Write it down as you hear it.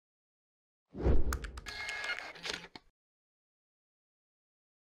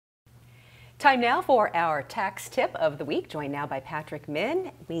Time now for our tax tip of the week, joined now by Patrick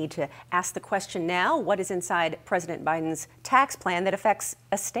Min. We need to ask the question now, what is inside President Biden's tax plan that affects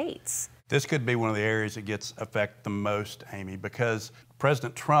estates? This could be one of the areas that gets affected the most, Amy, because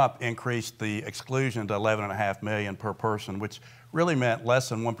President Trump increased the exclusion to $11.5 million per person, which really meant less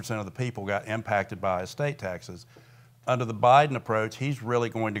than 1% of the people got impacted by estate taxes. Under the Biden approach, he's really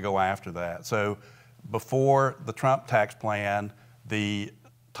going to go after that. So before the Trump tax plan, the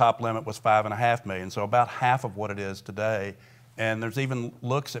top limit was $5.5 million, so about half of what it is today. And there's even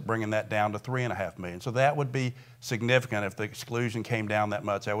looks at bringing that down to $3.5 million. So that would be significant if the exclusion came down that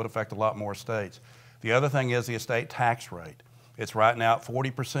much. That would affect a lot more states. The other thing is the estate tax rate. It's right now at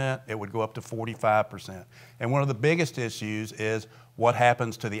 40%. It would go up to 45%. And one of the biggest issues is what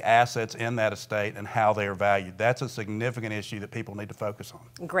happens to the assets in that estate and how they are valued. That's a significant issue that people need to focus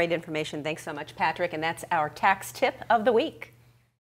on. Great information. Thanks so much, Patrick. And that's our tax tip of the week.